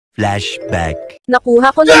Flashback.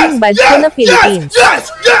 Nakuha ko na yung badge ko na Philippines.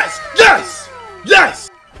 Yes!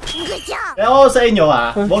 Pero sa inyo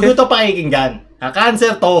huwag nyo ito pakikinggan.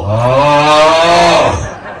 Ka-cancer to.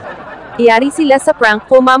 Iyari sila sa prank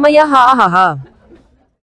ko mamaya ha.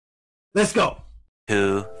 Let's go.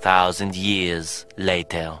 2,000 years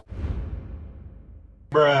later.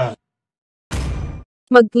 Bruh.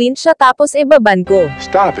 Mag-clean siya tapos ibaban ko.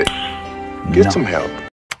 Stop it. Get some help.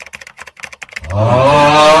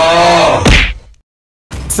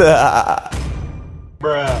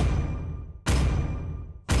 Bruh.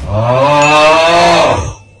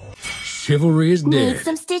 Chivalry is dead. Need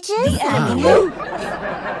some stitches?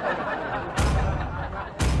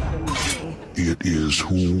 It is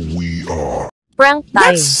who we are. Prank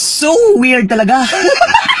time. That's so weird talaga.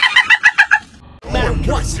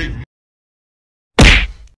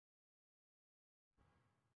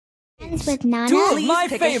 With Nana? Two of my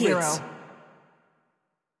favorites.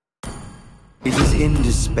 It is in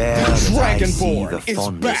despair that I see Dragonborn the is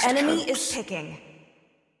fondest back. Enemy hopes. is picking.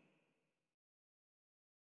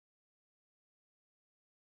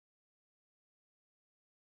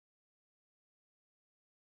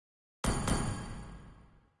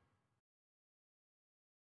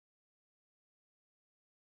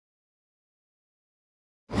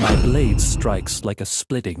 My blade strikes like a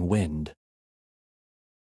splitting wind.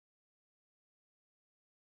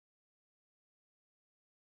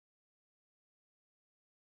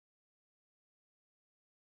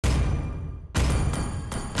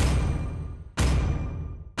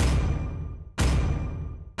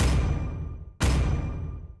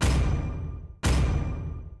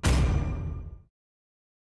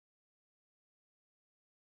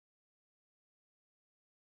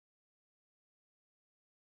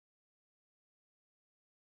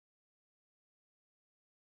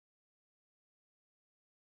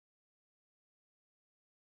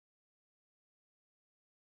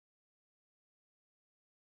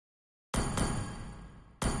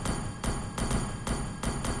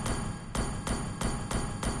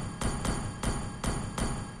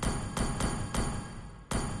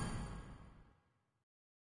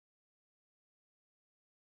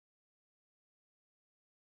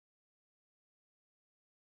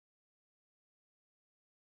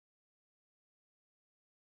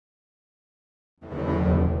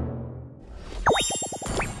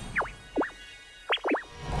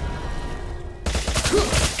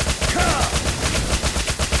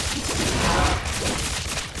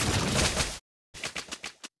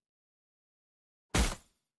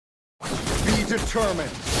 Be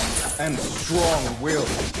determined and strong-willed.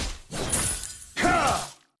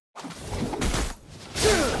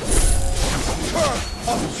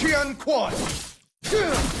 Of Qian Quan.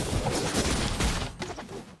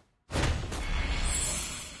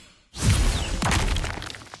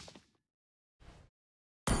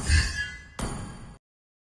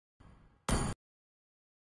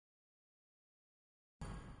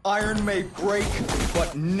 Iron may break,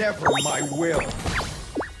 but never my will.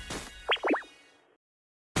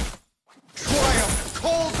 Triumph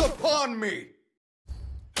calls upon me!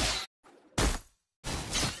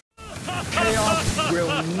 Chaos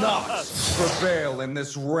will not prevail in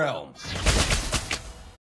this realm.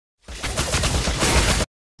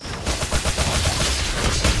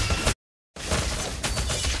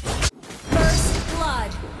 First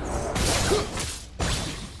blood.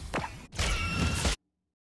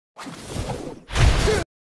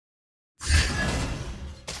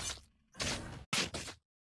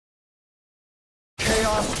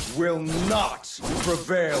 Chaos will not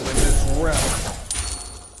prevail in this realm.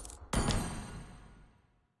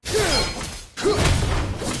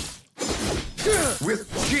 With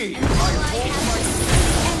G, I hold my...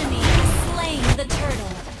 Enemy has slain the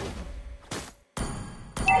turtle.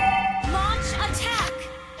 Launch attack!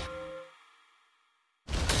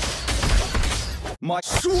 My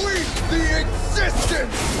sweep the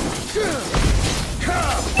existence!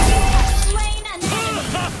 Slain an enemy!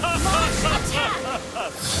 Launch attack!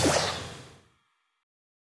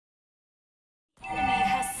 Enemy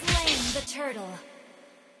has slain the turtle.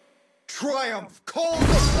 Triumph calls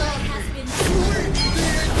upon Has me! been Sweep the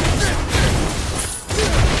existence!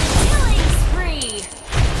 killing spree!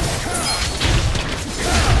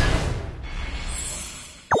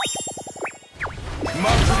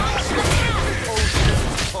 Mountain ocean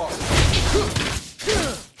heart.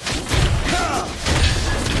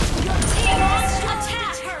 Launch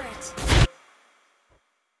attack!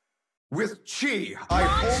 With Chi, I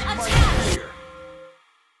Launch hold my attack. spear.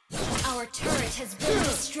 Our turret has been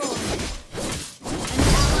destroyed. An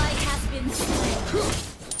ally has been slain.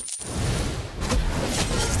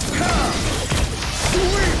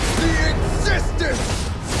 Sweep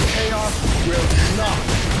will not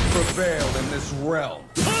prevail in this realm.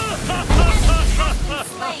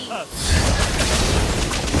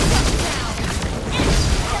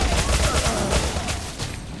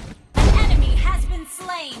 Enemy has been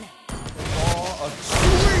slain.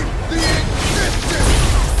 Sweep the existence!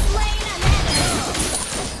 Slain an enemy.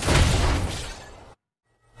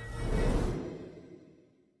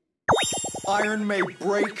 Iron may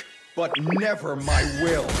break, but never my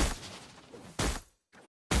will.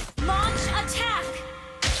 Launch attack.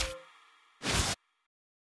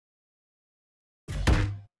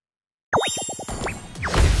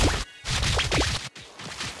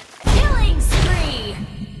 Killing spree.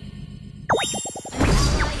 An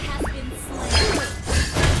ally has been slain.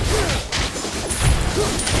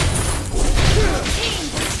 Your team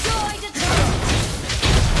destroyed a turret.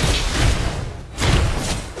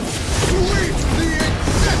 Sweep the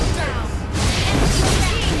existence! Your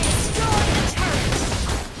team destroyed a turret.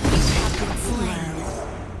 You have been slain.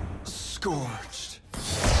 Scorched.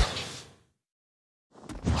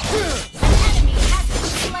 Enemy has been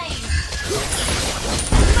slain.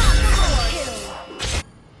 Not kill.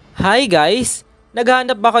 Hi guys!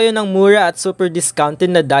 Naghahanap ba kayo ng mura at super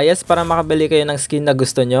discounted na dayas para makabili kayo ng skin na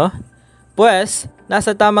gusto nyo? Pues,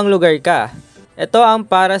 nasa tamang lugar ka. Ito ang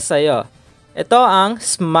para sa'yo. Ito ang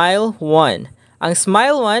Smile One. Ang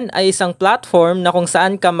Smile One ay isang platform na kung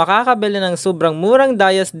saan ka makakabili ng sobrang murang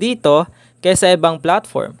dayas dito kaysa ibang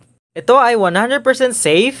platform. Ito ay 100%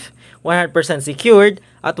 safe, 100% secured,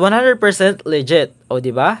 at 100% legit. O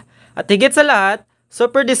diba? At higit sa lahat,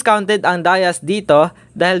 super discounted ang dayas dito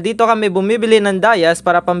dahil dito kami bumibili ng dayas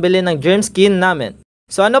para pambili ng dream skin namin.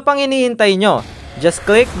 So ano pang hinihintay nyo? Just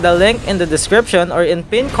click the link in the description or in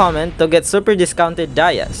pinned comment to get super discounted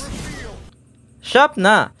dayas. Shop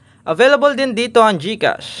na! Available din dito ang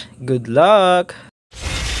GCash. Good luck!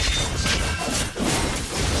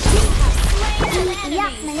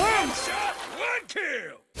 Iyak na yan.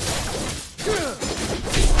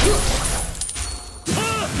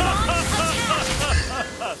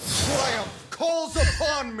 Triumph calls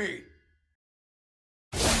upon me!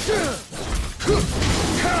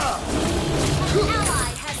 An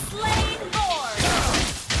ally has slain Lord.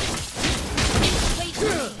 Wait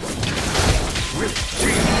for me. With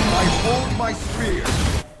teeth I hold my spear.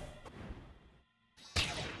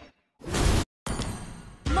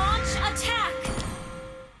 Launch attack.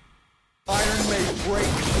 Iron may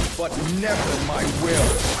break, but never my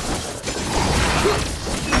will.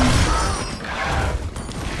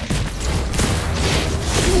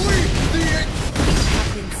 Sweep the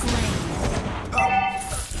Have been slain.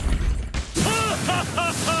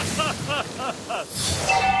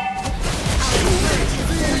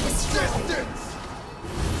 existence!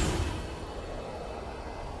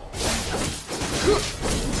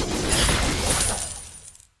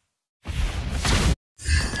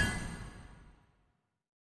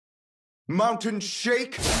 Mountains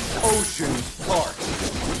shake, oceans part.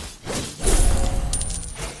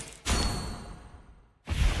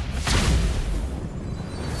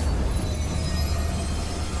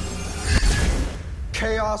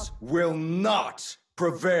 Chaos will not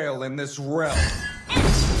prevail in this realm. Enemy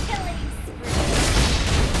killing spree.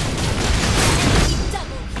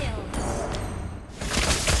 Double kill.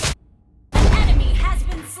 Enemy has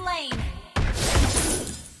been slain.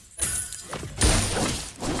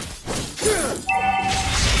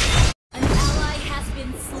 An ally has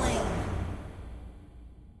been slain.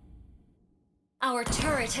 Our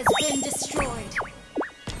turret has been destroyed.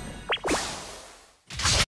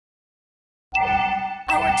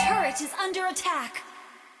 Our turret is under attack.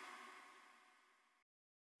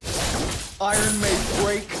 Iron may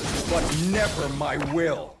break, but never my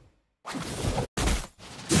will.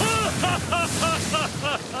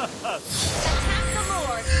 Attack the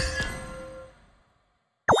Lord.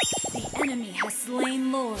 The enemy has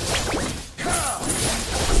slain Lord.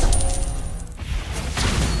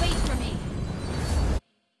 Wait for me.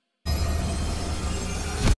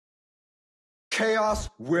 Chaos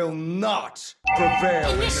will not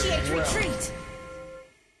prevail in this Initiate realm. retreat.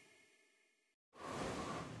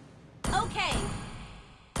 Okay.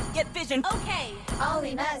 Get vision. Okay.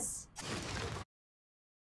 Only mess.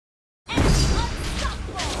 Enemy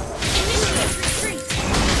unstoppable. Initiate retreat.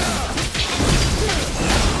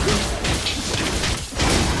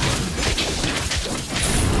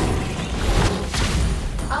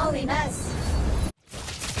 Only mess.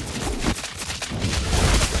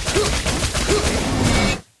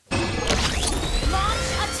 Launch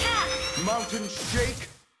attack. Mountains shake,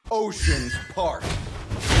 oceans part.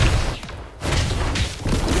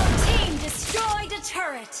 Your team destroyed a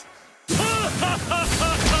turret.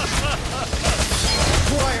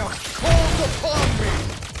 Triumph calls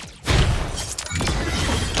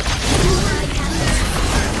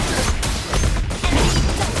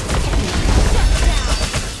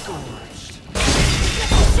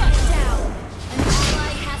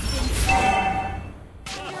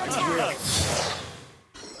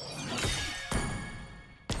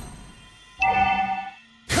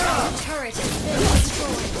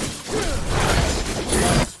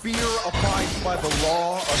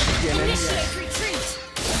law of yin and yang. Initiate retreat.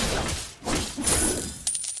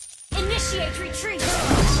 Initiate retreat.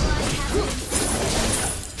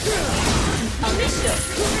 Initiate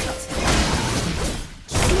retreat.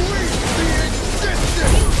 Sweep the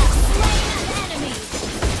existence! You have slain an enemy.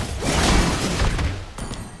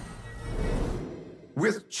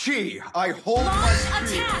 With chi, I hold my Launch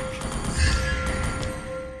spear. attack.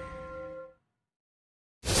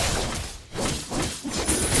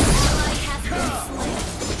 Ally has been slain.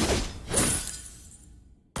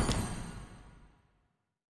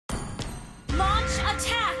 Launch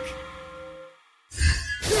attack.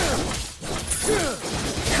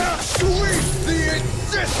 Sweep the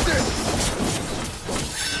existence!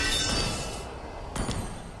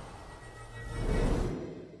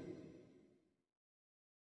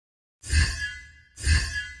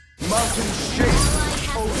 Mountains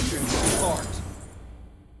shake, oceans part.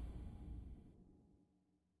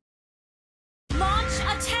 Launch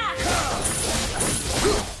attack.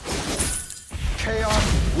 Chaos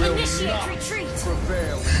will Initiate not retreat.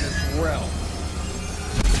 prevail in this realm.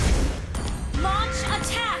 Launch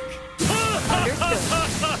attack.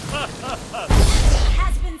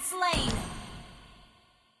 Has been slain.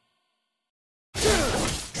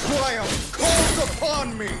 Triumph calls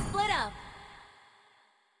upon me! Split up.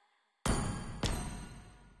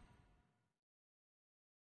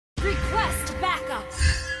 Request backup.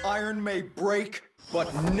 Iron may break,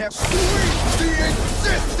 but never sweep the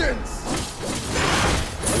existence!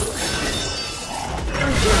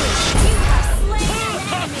 You have slain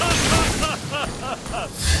an enemy.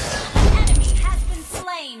 Enemy has been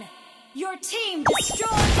slain. Your team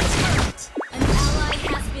destroyed the turret. An ally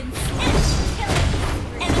has been slain.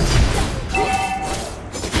 Enemy double kill.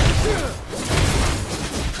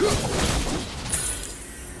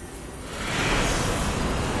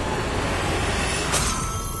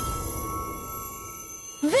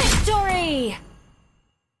 Victory!